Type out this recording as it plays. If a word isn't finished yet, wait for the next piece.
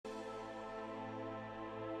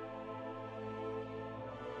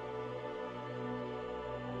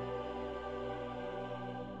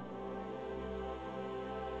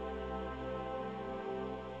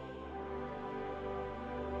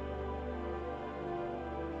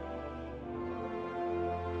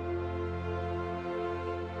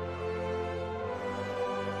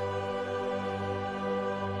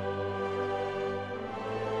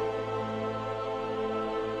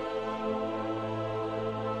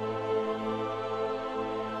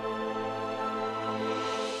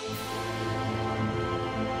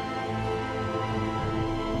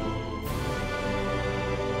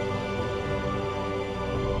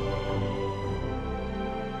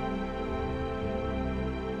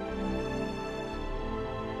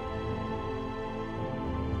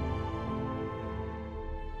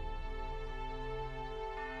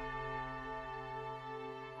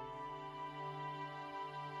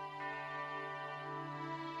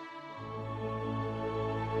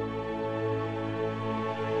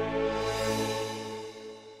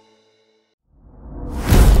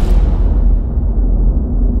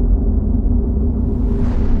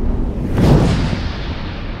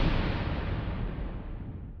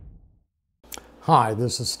Hi,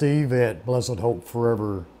 this is Steve at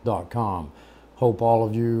blessedhopeforever.com. Hope all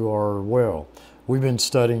of you are well. We've been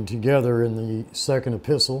studying together in the second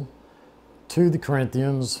epistle to the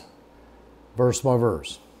Corinthians, verse by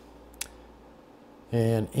verse.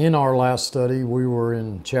 And in our last study, we were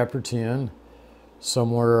in chapter 10,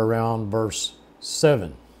 somewhere around verse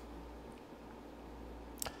 7.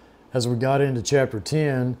 As we got into chapter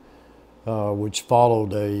 10, which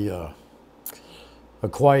followed a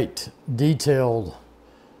quite detailed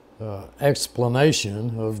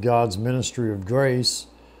explanation of God's ministry of grace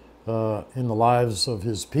in the lives of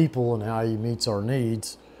His people and how He meets our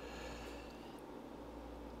needs,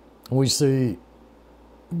 we see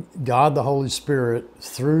God the Holy Spirit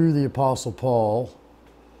through the Apostle Paul.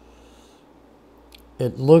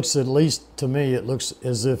 It looks, at least to me, it looks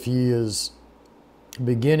as if he is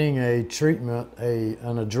beginning a treatment,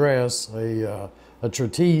 an address, a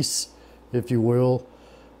treatise, if you will,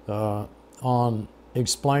 on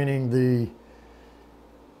explaining the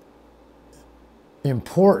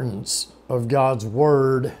importance of God's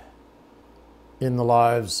Word in the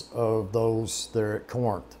lives of those there at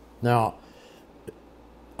Corinth. Now,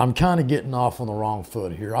 I'm kind of getting off on the wrong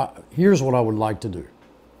foot here. Here's what I would like to do.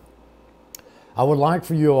 I would like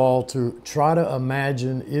for you all to try to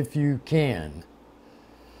imagine, if you can,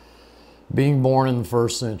 being born in the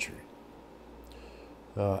first century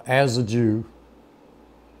as a Jew,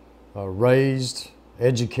 raised,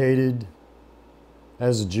 educated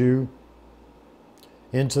as a Jew,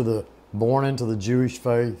 born into the Jewish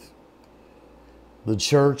faith. The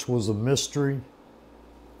church was a mystery.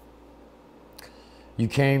 You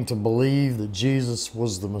came to believe that Jesus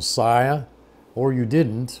was the Messiah, or you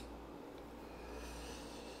didn't.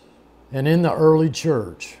 And in the early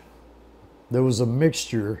church, there was a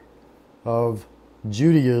mixture of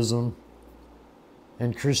Judaism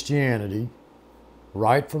and Christianity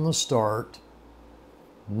right from the start,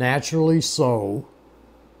 naturally so,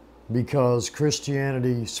 because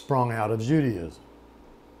Christianity sprung out of Judaism.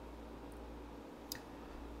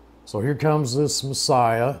 So here comes this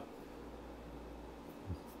Messiah.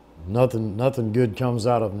 Nothing good comes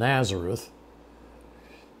out of Nazareth.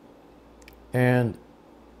 And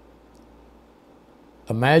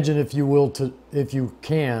imagine, if you will, if you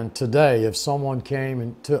can, today, if someone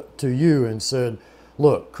came to you and said,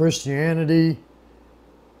 look, Christianity,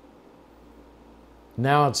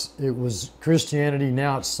 it was Christianity,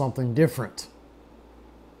 now it's something different.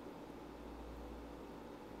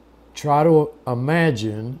 Try to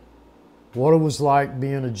imagine what it was like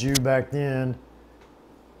being a Jew back then,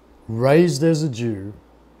 raised as a Jew,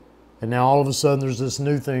 and now all of a sudden there's this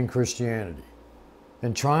new thing, Christianity.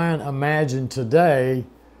 And try and imagine today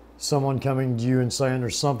someone coming to you and saying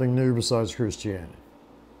there's something new besides Christianity.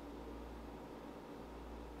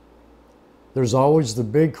 There's always the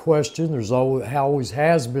big question, always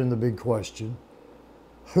has been the big question: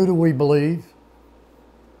 who do we believe?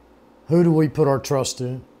 Who do we put our trust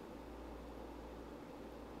in?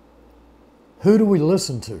 Who do we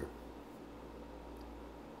listen to?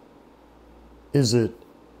 Is it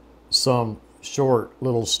some short,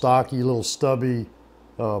 little stocky, little stubby,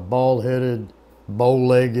 bald-headed,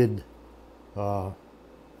 bow-legged guy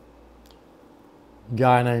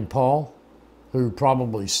named Paul, who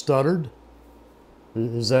probably stuttered?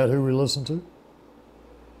 Is that who we listen to?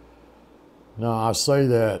 Now, I say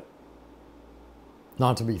that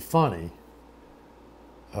not to be funny.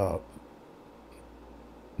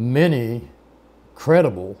 Many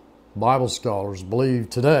credible Bible scholars believe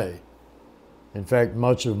today, in fact,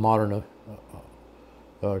 much of modern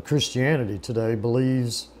Christianity today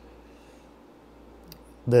believes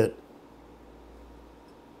that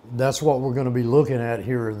that's what we're going to be looking at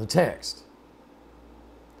here in the text.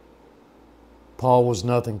 Paul was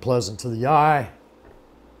nothing pleasant to the eye.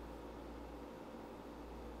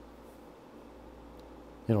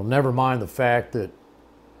 Never mind the fact that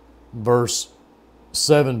verse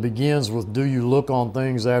 7 begins with, do you look on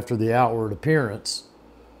things after the outward appearance?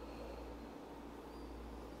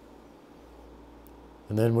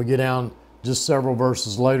 And then we get down just several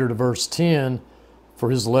verses later to verse 10. For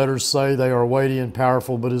his letters say they are weighty and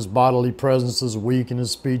powerful, but his bodily presence is weak and his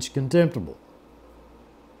speech contemptible.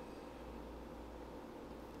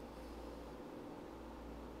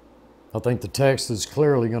 I think the text is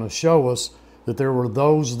clearly going to show us that there were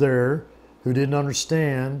those there who didn't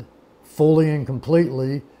understand fully and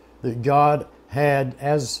completely that God had,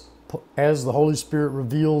 as the Holy Spirit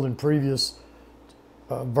revealed in previous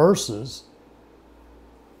verses,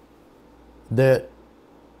 and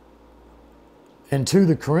to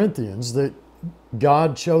the Corinthians, that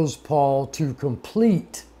God chose Paul to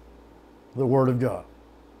complete the Word of God.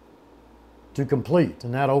 To complete.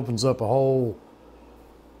 And that opens up a whole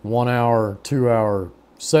 1 hour, 2 hour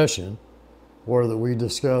session where that we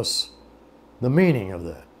discuss the meaning of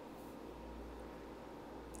that.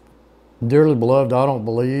 Dearly beloved, I don't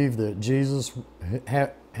believe that Jesus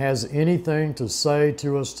has anything to say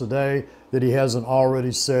to us today that he hasn't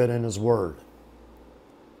already said in his word.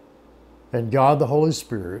 And God the Holy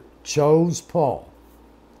Spirit chose Paul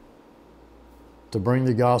to bring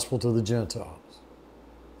the gospel to the Gentiles.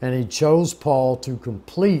 And he chose Paul to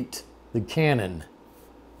complete the canon,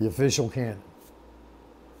 the official canon.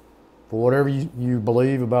 For whatever you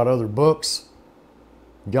believe about other books,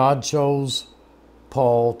 God chose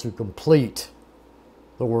Paul to complete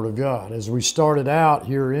the Word of God. As we started out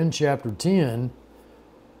here in chapter 10,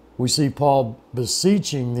 we see Paul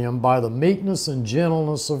beseeching them by the meekness and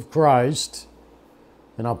gentleness of Christ.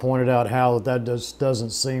 And I pointed out how that just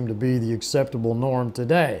doesn't seem to be the acceptable norm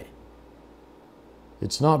today.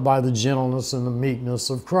 It's not by the gentleness and the meekness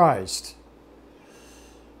of Christ.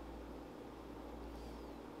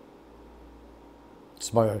 It's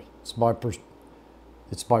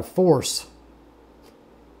by force.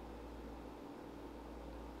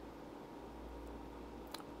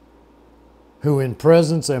 Who in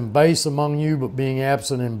presence am base among you, but being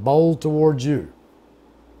absent am bold towards you.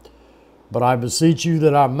 But I beseech you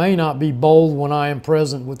that I may not be bold when I am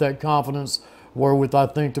present with that confidence wherewith I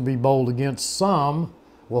think to be bold against some.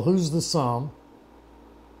 Well, who's the some?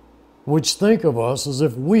 Which think of us as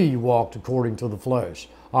if we walked according to the flesh.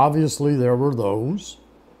 Obviously, there were those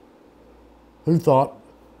who thought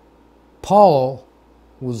Paul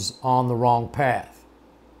was on the wrong path.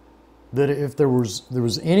 That if there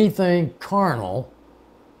was anything carnal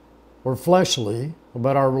or fleshly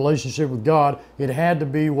about our relationship with God, it had to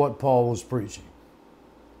be what Paul was preaching.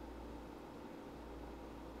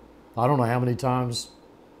 I don't know how many times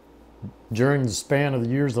during the span of the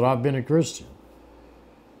years that I've been a Christian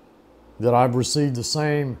that I've received the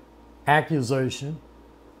same accusation.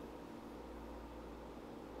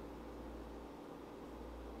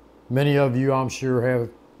 Many of you, I'm sure, have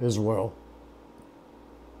as well.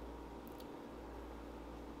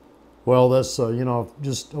 Well, that's,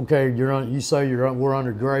 just, okay, you say we're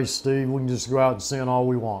under grace, Steve. We can just go out and sin all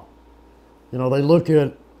we want. They look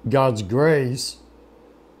at God's grace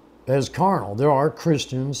as carnal. There are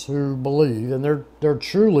Christians who believe, and they're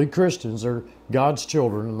truly Christians. They're God's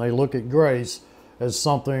children, and they look at grace as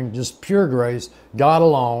something, just pure grace, God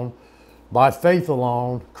alone, by faith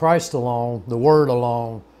alone, Christ alone, the Word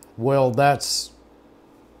alone. Well, that's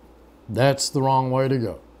the wrong way to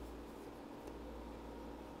go.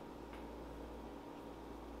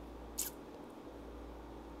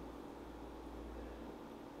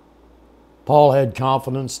 Paul had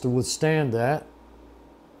confidence to withstand that.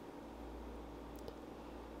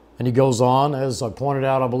 And he goes on, as I pointed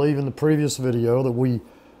out, I believe in the previous video, that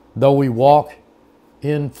though we walk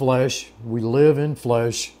in flesh, we live in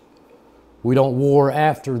flesh, we don't war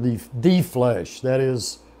after the flesh. That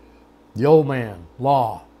is the old man,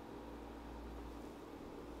 law.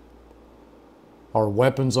 Our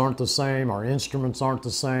weapons aren't the same. Our instruments aren't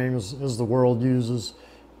the same as the world uses.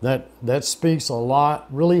 That speaks a lot,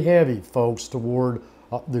 really heavy, folks, toward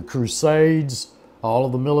the Crusades, all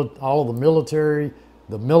of the military,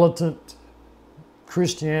 the militant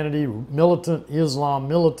Christianity, militant Islam,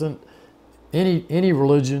 militant any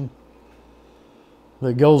religion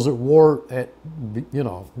that goes at war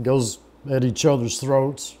goes at each other's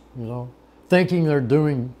throats, thinking they're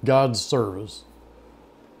doing God's service.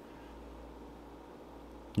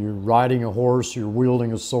 You're riding a horse, you're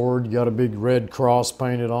wielding a sword, you got a big red cross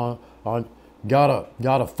painted on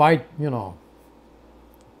gotta fight,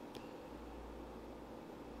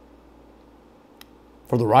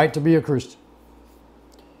 for the right to be a Christian.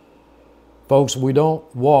 Folks, we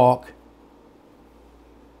don't walk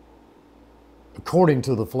according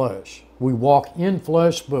to the flesh. We walk in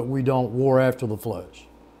flesh, but we don't war after the flesh.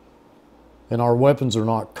 And our weapons are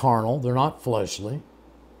not carnal, they're not fleshly.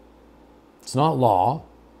 It's not law,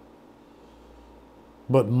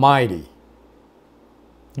 but mighty.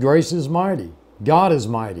 Grace is mighty. God is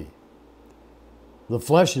mighty. The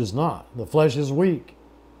flesh is not. The flesh is weak.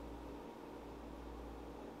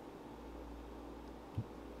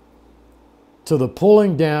 To the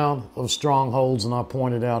pulling down of strongholds, and I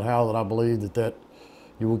pointed out how that I believe that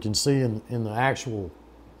you can see in the actual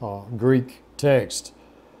Greek text.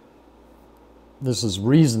 This is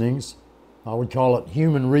reasonings. I would call it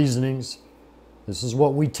human reasonings. This is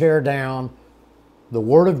what we tear down. The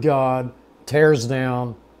Word of God tears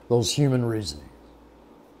down those human reasonings.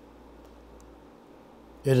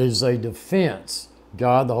 It is a defense.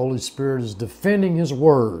 God, the Holy Spirit, is defending His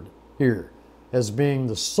Word here as being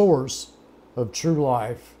the source of true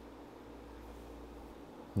life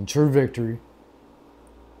and true victory,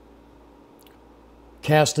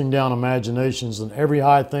 casting down imaginations and every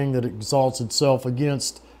high thing that exalts itself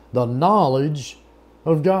against the knowledge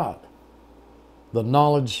of God. The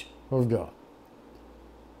knowledge of God.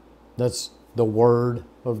 That's the Word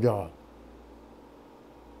of God.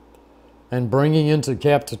 And bringing into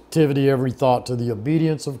captivity every thought to the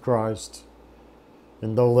obedience of Christ.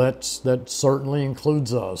 And though that certainly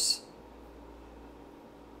includes us,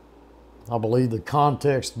 I believe the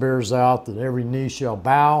context bears out that every knee shall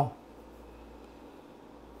bow,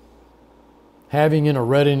 having in a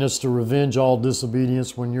readiness to revenge all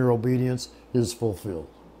disobedience when your obedience is fulfilled.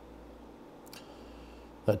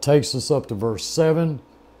 That takes us up to verse 7.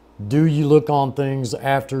 Do ye look on things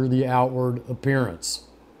after the outward appearance?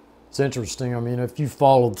 It's interesting. I mean, if you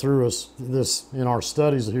followed through this in our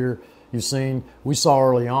studies here, you've seen, we saw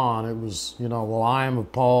early on, it was, well, I am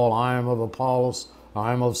of Paul, I am of Apollos,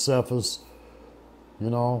 I am of Cephas,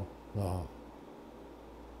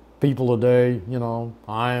 people today,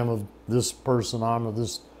 I am of this person, I'm of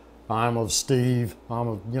this, I'm of Steve, I'm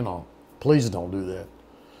of, please don't do that.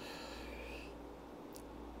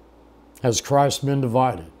 Has Christ been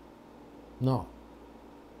divided? No.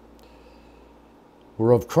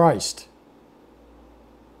 We're of Christ.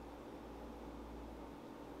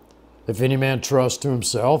 If any man trusts to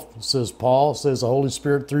himself, says Paul, says the Holy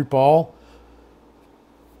Spirit through Paul,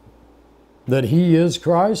 that he is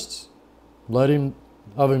Christ, let him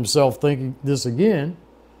of himself think this again,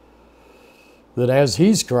 that as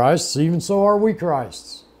he's Christ's, even so are we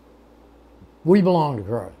Christ's. We belong to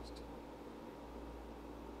Christ.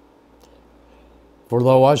 For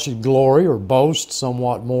though I should glory or boast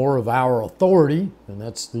somewhat more of our authority, and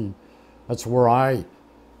that's where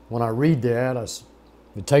when I read that,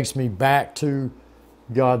 it takes me back to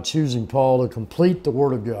God choosing Paul to complete the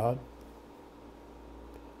Word of God.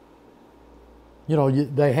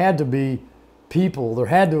 They had to be people, there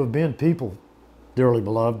had to have been people, dearly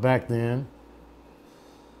beloved, back then,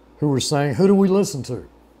 who were saying, who do we listen to?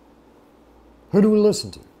 Who do we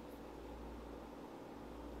listen to?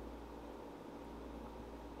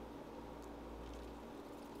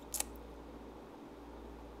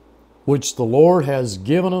 Which the Lord has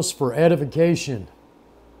given us for edification.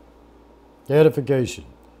 Edification.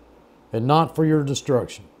 And not for your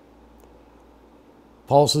destruction.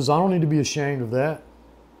 Paul says, I don't need to be ashamed of that.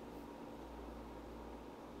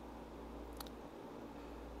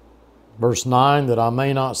 Verse 9, that I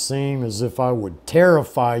may not seem as if I would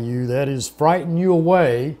terrify you, that is, frighten you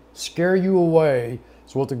away, scare you away,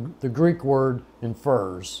 is what the Greek word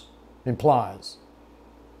implies.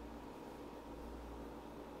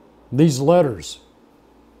 These letters,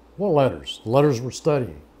 what letters? The letters we're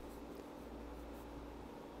studying.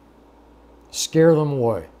 Scare them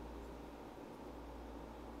away.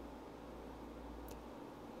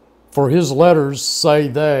 For his letters say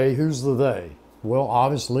they, who's the they? Well,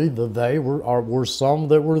 obviously the they were some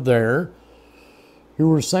that were there who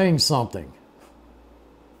were saying something.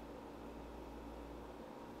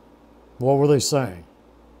 What were they saying?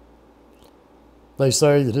 They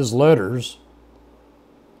say that his letters,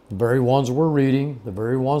 the very ones we're reading, the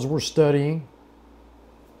very ones we're studying,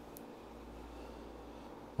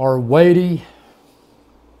 are weighty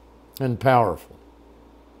and powerful.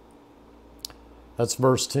 That's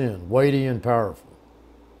verse 10, weighty and powerful.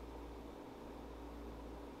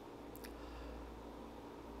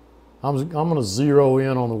 I'm going to zero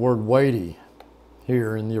in on the word weighty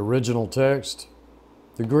here in the original text.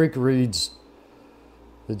 The Greek reads,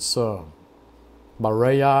 it's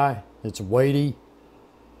barei, it's weighty.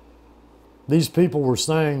 These people were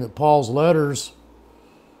saying that Paul's letters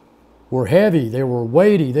were heavy, they were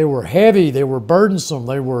weighty, they were heavy, they were burdensome,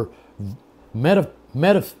 they were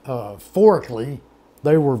metaphorically,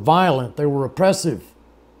 they were violent, they were oppressive.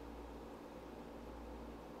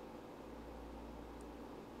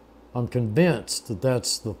 I'm convinced that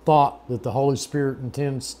that's the thought that the Holy Spirit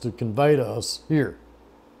intends to convey to us here.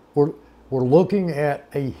 We're looking at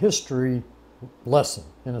a history lesson,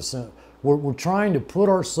 in a sense. We're trying to put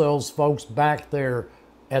ourselves, folks, back there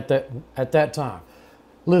at that time.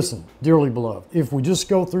 Listen, dearly beloved, if we just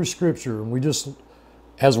go through Scripture and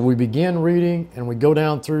as we begin reading and we go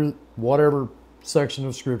down through whatever section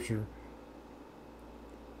of Scripture,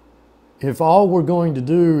 if all we're going to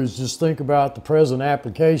do is just think about the present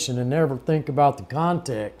application and never think about the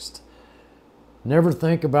context, never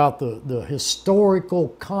think about the historical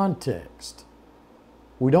context,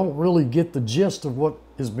 we don't really get the gist of what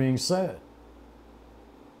is being said.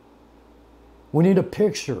 We need a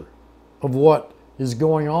picture of what is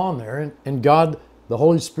going on there, and God, the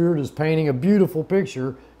Holy Spirit, is painting a beautiful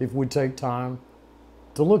picture if we take time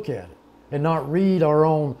to look at it. and not read our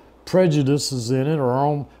own prejudices in it or our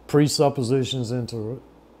own presuppositions into it.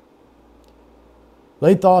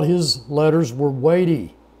 They thought his letters were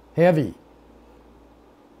weighty, heavy,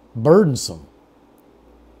 burdensome,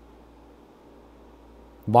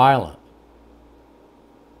 violent,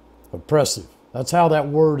 oppressive. That's how that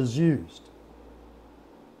word is used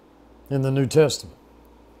in the New Testament.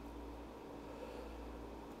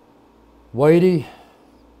 Weighty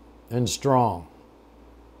and strong.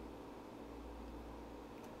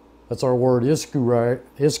 That's our word iskurai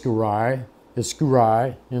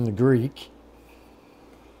in the Greek.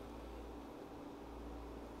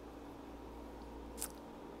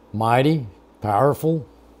 Mighty, powerful.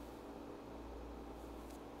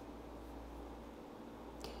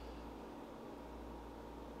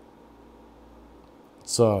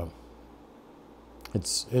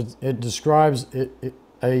 It describes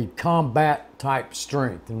a combat type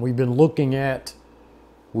strength, and we've been looking at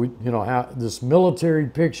how this military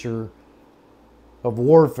picture of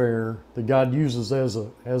warfare that God uses as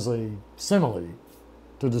a simile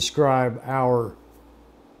to describe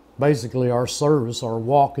basically our service, our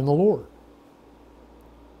walk in the Lord.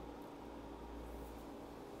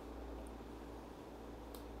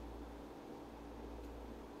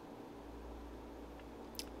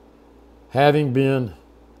 Having been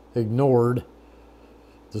ignored,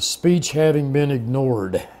 the speech having been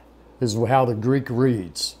ignored is how the Greek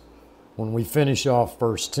reads when we finish off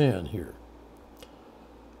verse 10 here.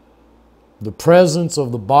 The presence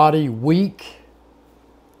of the body weak.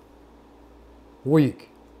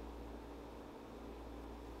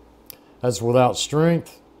 That's without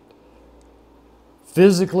strength.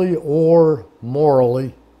 Physically or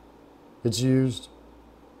morally, it's used.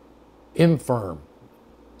 Infirm,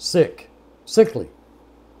 sickly.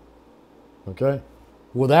 Okay?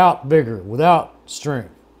 Without vigor, without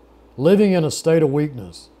strength. Living in a state of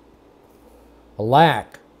weakness. A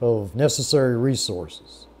lack of necessary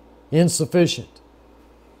resources. Insufficient.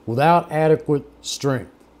 Without adequate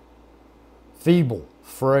strength. Feeble,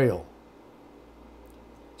 frail.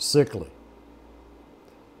 Sickly.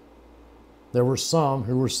 There were some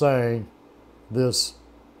who were saying this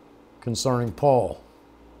concerning Paul.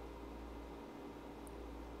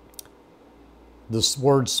 This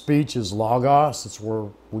word speech is logos. It's where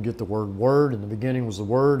we get the word word. In the beginning was the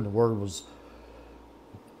word, and the word was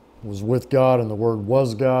with God, and the word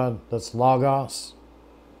was God. That's logos.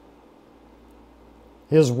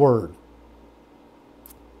 His word.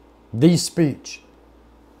 The speech.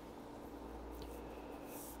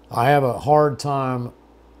 I have a hard time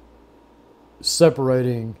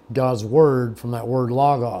separating God's word from that word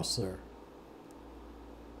logos there.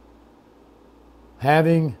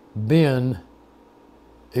 Having been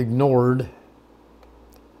ignored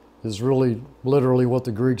is really literally what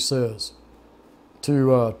the Greek says.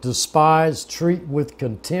 To despise, treat with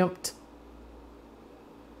contempt.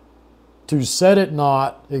 To set it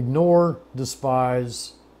not, ignore,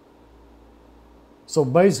 despise. So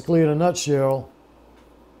basically, in a nutshell,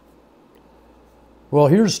 well,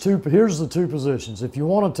 here's the two positions. If you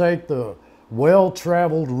want to take the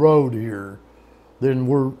well-traveled road here, then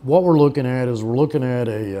what we're looking at is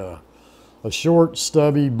a short,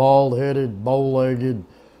 stubby, bald-headed, bow-legged,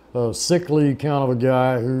 sickly kind of a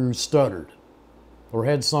guy who stuttered or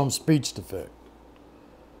had some speech defect.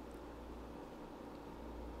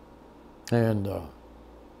 And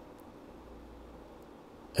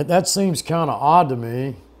that seems kind of odd to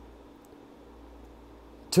me.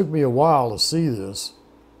 It took me a while to see this,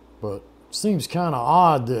 but it seems kind of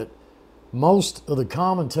odd that most of the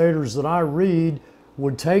commentators that I read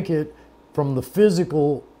would take it from the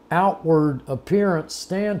physical outward appearance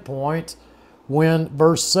standpoint when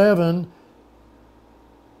verse 7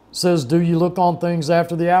 says, do you look on things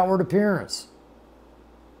after the outward appearance?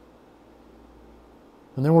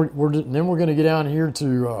 And then we're going to get down here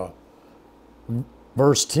to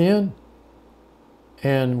verse 10,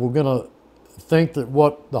 and we're going to think that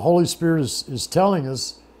what the Holy Spirit is telling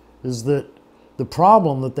us is that the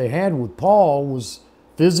problem that they had with Paul was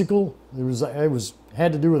physical. It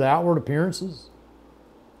had to do with outward appearances.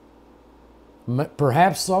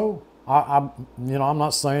 Perhaps so. I'm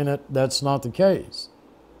not saying that that's not the case.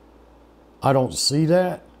 I don't see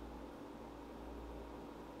that.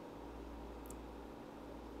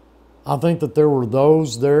 I think that there were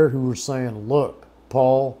those there who were saying, look,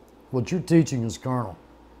 Paul, what you're teaching is carnal.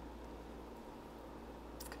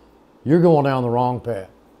 You're going down the wrong path.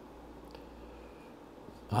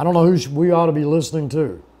 I don't know who we ought to be listening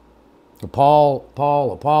to. Paul,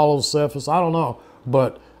 Apollos, Cephas, I don't know,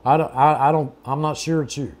 but I'm not sure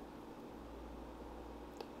it's you.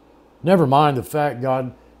 Never mind the fact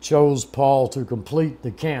God chose Paul to complete the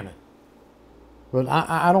canon. But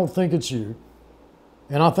I don't think it's you.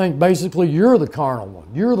 And I think basically you're the carnal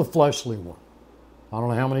one. You're the fleshly one. I don't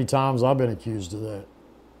know how many times I've been accused of that.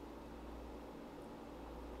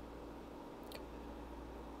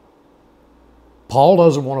 Paul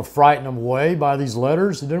doesn't want to frighten them away by these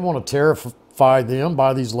letters. He didn't want to terrify them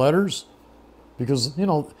by these letters. Because, you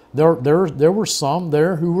know, there were some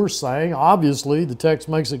there who were saying, obviously, the text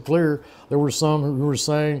makes it clear, there were some who were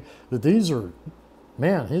saying that these are,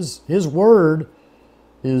 man, his word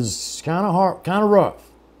is kind of hard, kind of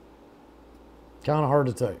rough, kind of hard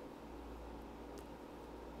to take.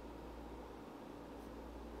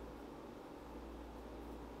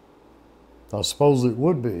 I suppose it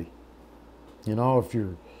would be. You know, if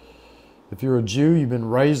you're a Jew, you've been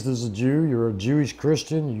raised as a Jew, you're a Jewish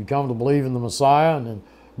Christian, you come to believe in the Messiah,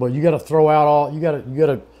 but you got to throw out all,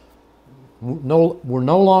 we're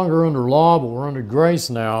no longer under law, but we're under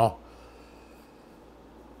grace now.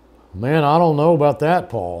 Man, I don't know about that,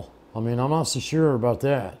 Paul. I mean, I'm not so sure about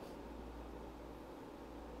that.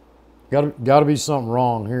 Got to be something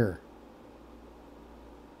wrong here.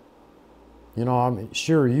 You know, I mean,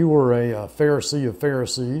 sure, you were a Pharisee of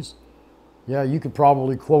Pharisees. Yeah, you could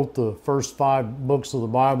probably quote the first 5 books of the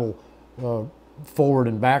Bible forward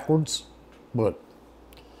and backwards, but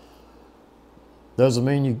doesn't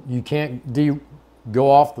mean you can't go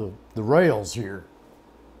off the rails here.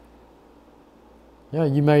 Yeah,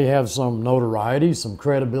 you may have some notoriety, some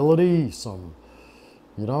credibility, some,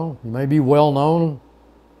 you know, you may be well known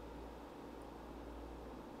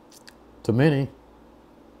to many,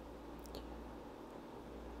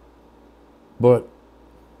 but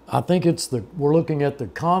I think we're looking at the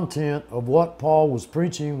content of what Paul was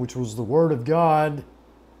preaching, which was the Word of God,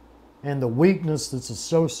 and the weakness that's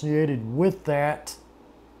associated with that,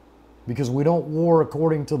 because we don't war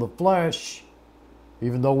according to the flesh,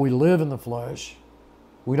 even though we live in the flesh.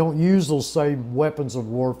 We don't use those same weapons of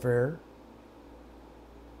warfare,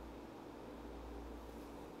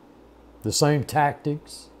 the same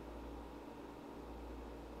tactics,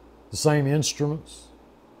 the same instruments.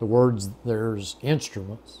 The words, there's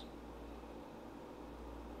instruments.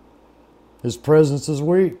 His presence is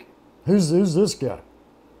weak. Who's this guy?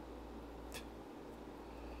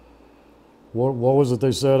 What was it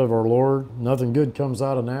they said of our Lord? Nothing good comes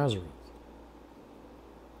out of Nazareth.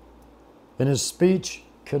 And his speech,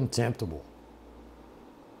 contemptible.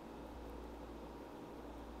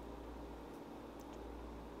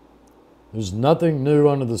 There's nothing new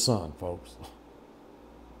under the sun, folks.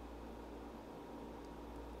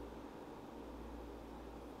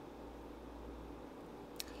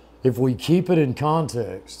 If we keep it in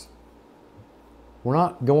context, we're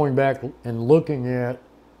not going back and looking at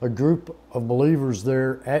a group of believers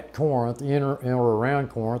there at Corinth, in or around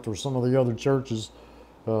Corinth, or some of the other churches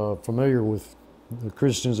familiar with the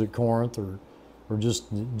Christians at Corinth, or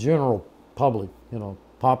just the general public, you know,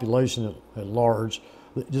 population at large,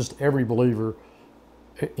 just every believer,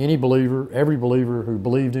 every believer who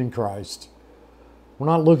believed in Christ. We're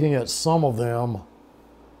not looking at some of them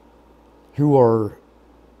who are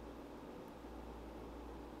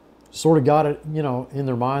sort of got it, you know, in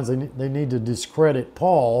their minds. They need to discredit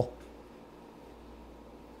Paul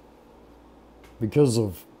because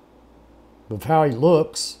of how he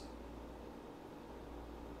looks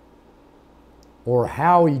or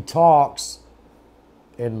how he talks.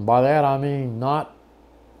 And by that I mean not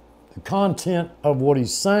the content of what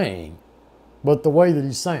he's saying, but the way that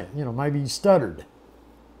he's saying. You know, maybe he stuttered.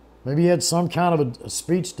 Maybe he had some kind of a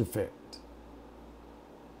speech defect.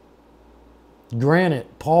 Granted,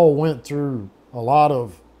 Paul went through a lot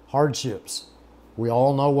of hardships. We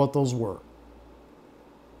all know what those were.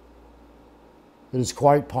 It is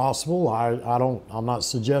quite possible. I'm not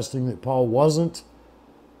suggesting that Paul wasn't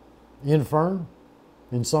infirm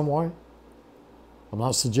in some way. I'm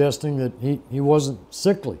not suggesting that he wasn't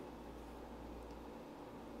sickly.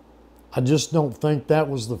 I just don't think that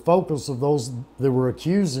was the focus of those that were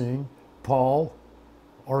accusing Paul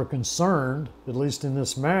or concerned, at least in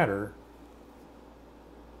this matter,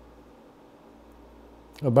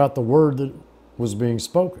 about the word that was being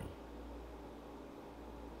spoken.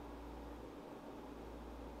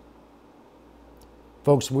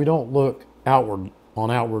 Folks, we don't look on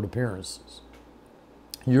outward appearances.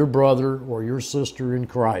 Your brother or your sister in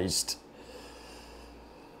Christ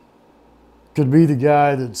could be the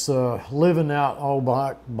guy that's living out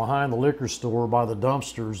behind the liquor store by the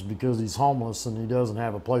dumpsters because he's homeless and he doesn't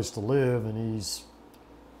have a place to live, and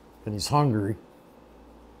he's hungry.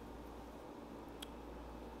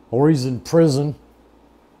 Or he's in prison.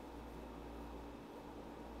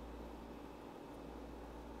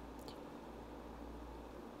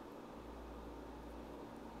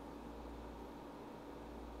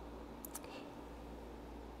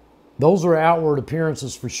 Those are outward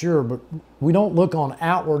appearances for sure, but we don't look on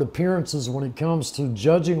outward appearances when it comes to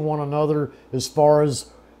judging one another as far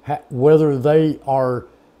as whether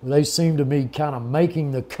they seem to be kind of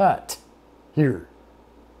making the cut here.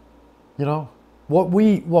 You know, what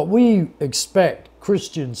we expect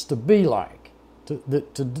Christians to be like, to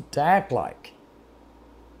act like.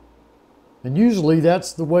 And usually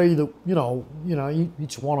that's the way that, you know,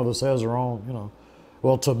 each one of us has our own, you know.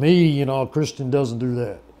 Well, to me, you know, a Christian doesn't do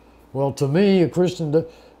that. Well, to me, a Christian,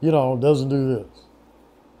 doesn't do this.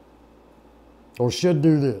 Or should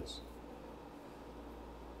do this.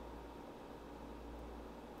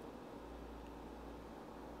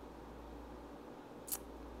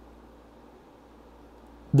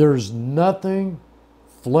 There's nothing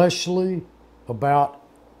fleshly about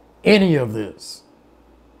any of this.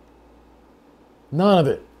 None of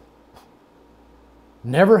it.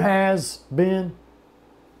 Never has been,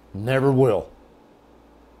 never will.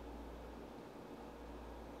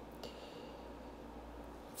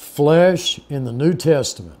 Flesh in the New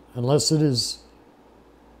Testament, unless it is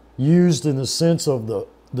used in the sense of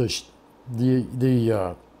this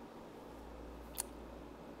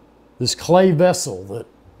clay vessel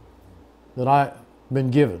that I've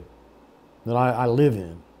been given, that I live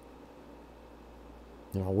in.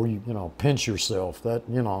 You know, where you pinch yourself, that,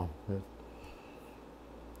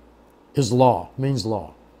 is law, means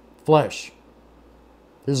law. Flesh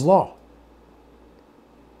is law.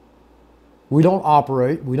 We don't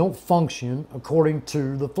operate, we don't function according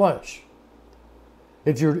to the flesh.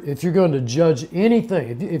 If you're going to judge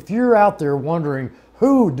anything, if you're out there wondering,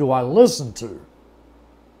 who do I listen to?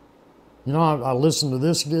 You know, I listened to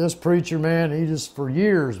this preacher, man. He just, for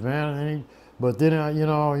years, man. But then,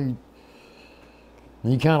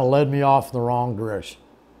 he kind of led me off in the wrong direction.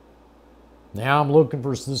 Now I'm looking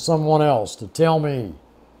for someone else to tell me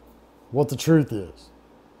what the truth is.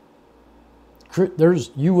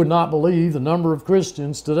 You would not believe the number of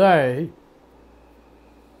Christians today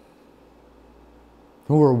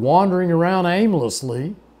who are wandering around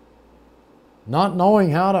aimlessly, not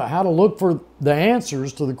knowing how to look for the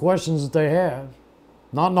answers to the questions that they have,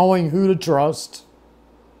 not knowing who to trust.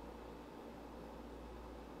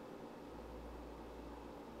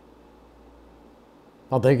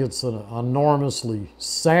 I think it's an enormously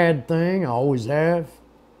sad thing, I always have,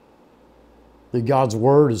 that God's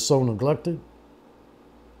Word is so neglected.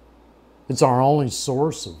 It's our only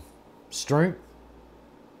source of strength,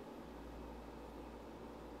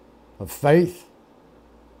 of faith.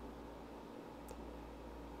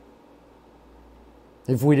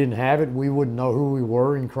 If we didn't have it, we wouldn't know who we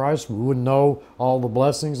were in Christ. We wouldn't know all the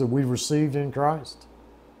blessings that we've received in Christ.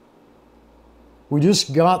 We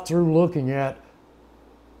just got through looking at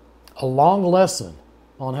a long lesson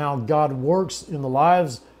on how God works in the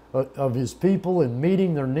lives of His people in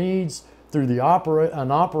meeting their needs through an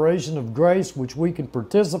operation of grace which we can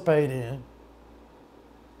participate in.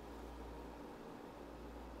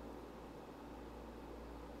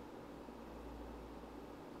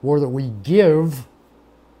 Where that we give,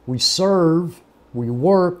 we serve, we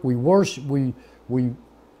work, we worship, we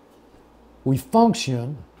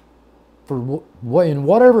function for in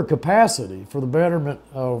whatever capacity for the betterment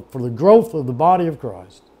of, for the growth of the body of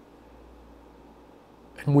Christ.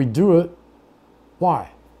 And we do it,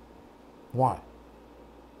 why? Why?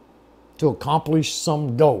 To accomplish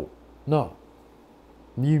some goal. No.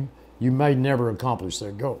 You may never accomplish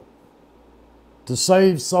that goal. To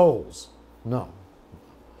save souls. No.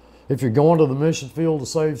 If you're going to the mission field to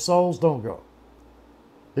save souls, don't go.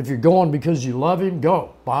 If you're going because you love Him,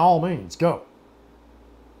 go. By all means, go.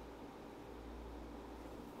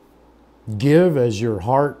 Give as your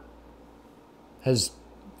heart has,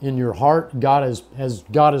 in your heart, God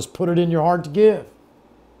has put it in your heart to give.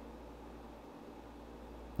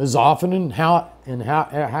 As often and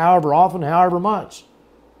however often, however much,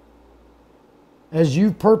 as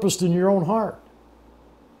you've purposed in your own heart.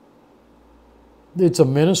 It's a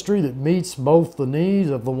ministry that meets both the needs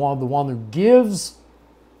of the one who gives,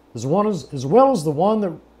 as well as the one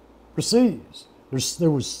that receives. There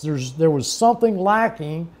was something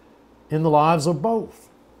lacking in the lives of both,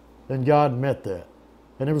 and God met that,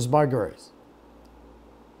 and it was by grace.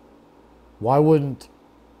 Why wouldn't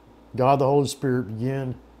God the Holy Spirit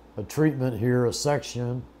begin a treatment here, a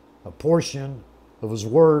section, a portion of His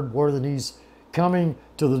Word, where that He's coming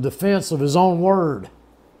to the defense of His own Word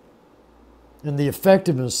and the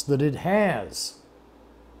effectiveness that it has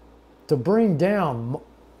to bring down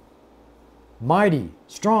mighty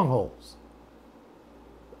strongholds.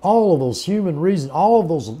 All of those human reason, all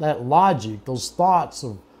of that logic, those thoughts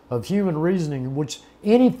of human reasoning, in which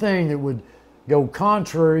anything that would go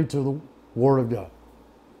contrary to the Word of God.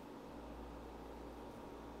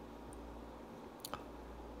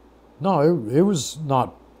 No, it was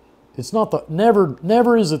not. It's not the,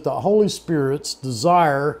 never is it the Holy Spirit's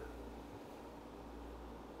desire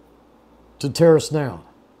to tear us down,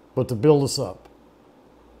 but to build us up.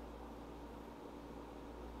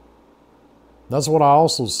 That's what I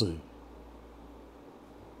also see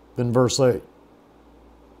in verse 8.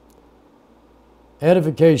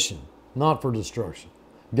 Edification, not for destruction.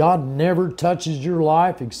 God never touches your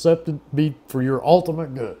life except it be for your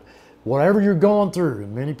ultimate good. Whatever you're going through,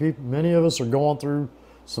 and many of us are going through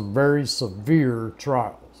some very severe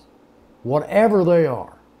trials. Whatever they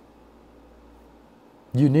are,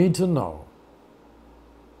 you need to know.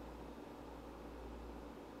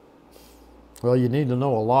 Well, you need to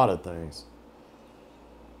know a lot of things.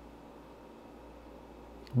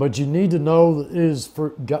 But you need to know that it is for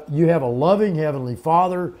God, you have a loving Heavenly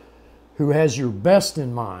Father who has your best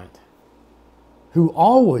in mind, who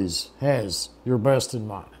always has your best in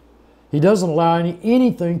mind. He doesn't allow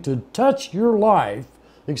anything to touch your life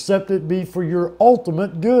except it be for your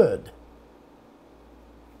ultimate good.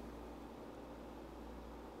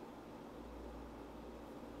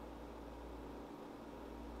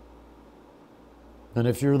 And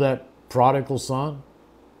if you're that prodigal son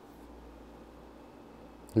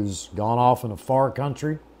who's gone off in a far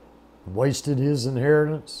country, wasted his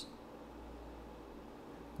inheritance,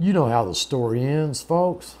 you know how the story ends,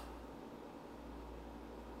 folks.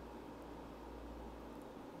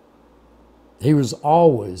 He was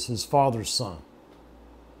always his father's son.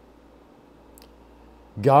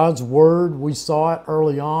 God's word, we saw it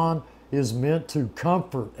early on, is meant to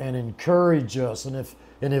comfort and encourage us. And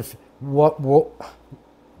if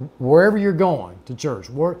wherever you're going to church,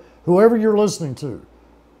 whoever you're listening to,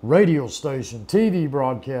 radio station, TV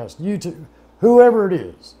broadcast, YouTube, whoever it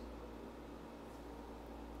is,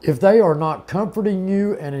 if they are not comforting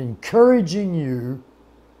you and encouraging you,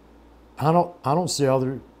 I don't see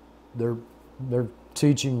how they're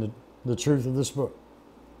teaching the truth of this book.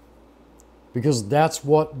 Because that's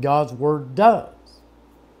what God's word does.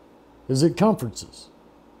 Is it comforts us.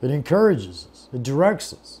 It encourages us. It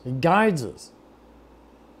directs us. It guides us.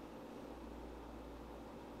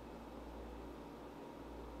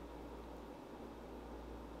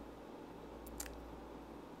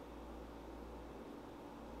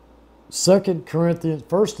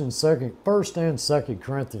 First and Second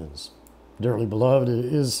Corinthians, dearly beloved,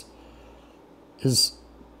 is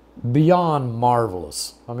beyond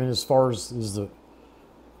marvelous. I mean, as far as the,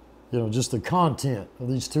 just the content of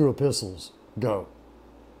these two epistles go.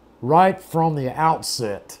 Right from the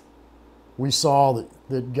outset, we saw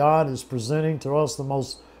that God is presenting to us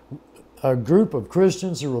a group of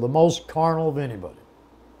Christians who are the most carnal of anybody.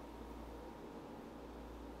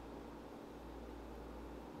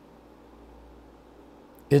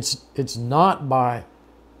 It's not by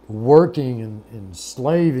working and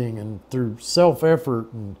slaving and through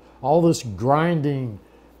self-effort and all this grinding,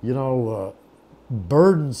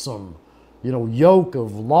 burdensome, yoke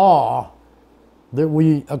of law that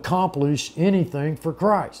we accomplish anything for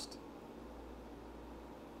Christ.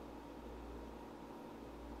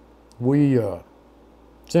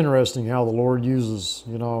 It's interesting how the Lord uses,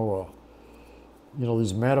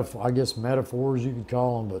 these metaphors you could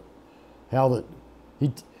call them, but how that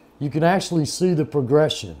you can actually see the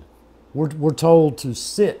progression. We're told to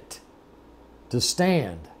sit, to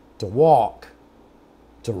stand, to walk,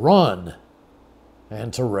 to run,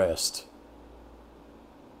 and to rest.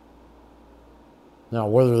 Now,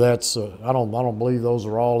 whether that's I don't believe those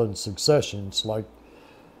are all in succession. It's like,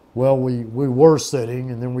 well, we were sitting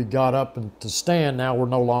and then we got up and to stand. Now we're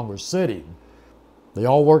no longer sitting. They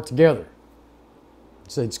all work together.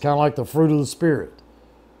 It's kind of like the fruit of the Spirit.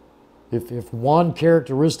 If one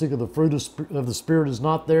characteristic of the fruit of the Spirit is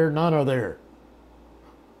not there, none are there.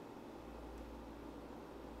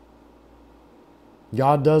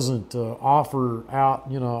 God doesn't offer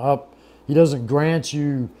out, up. He doesn't grant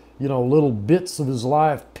you, little bits of His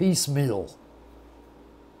life piecemeal.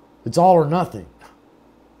 It's all or nothing.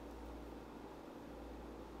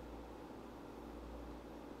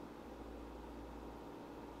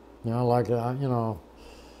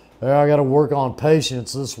 I got to work on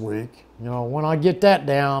patience this week. When I get that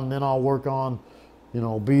down, then I'll work on,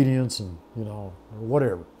 obedience and, or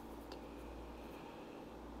whatever.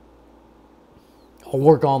 I'll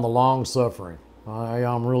work on the long suffering.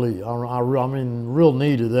 I'm in real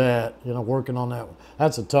need of that, working on that one.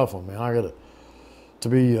 That's a tough one, man. I got to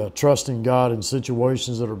be trusting God in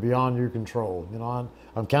situations that are beyond your control.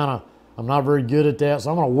 I'm not very good at that,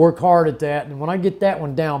 so I'm going to work hard at that. And when I get that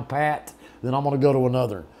one down pat, then I'm going to go to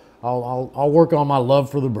another. I'll work on my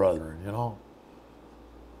love for the brethren,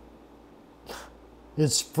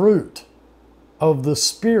 It's fruit of the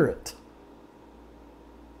Spirit.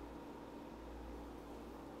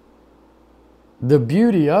 The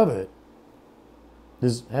beauty of it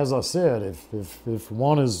is, as I said, if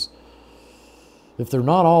one is, if they're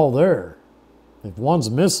not all there, if one's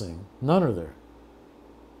missing, none are there.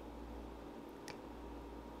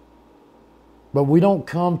 But we don't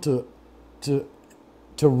come to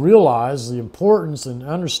realize the importance and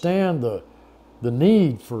understand the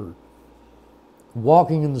need for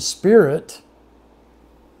walking in the Spirit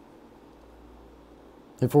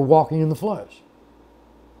if we're walking in the flesh.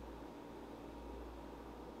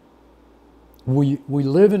 We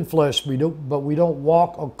live in flesh, but we don't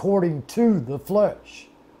walk according to the flesh.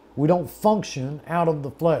 We don't function out of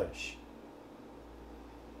the flesh.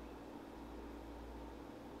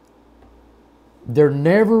 There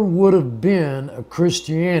never would have been a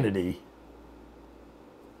Christianity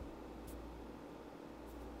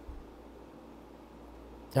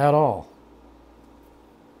at all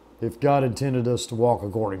if God intended us to walk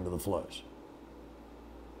according to the flesh.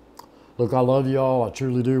 Look, I love you all. I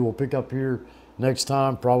truly do. We'll pick up here next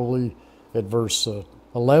time, probably at verse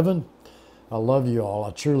 11. I love you all.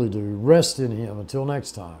 I truly do. Rest in Him. Until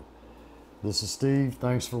next time. This is Steve.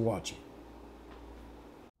 Thanks for watching.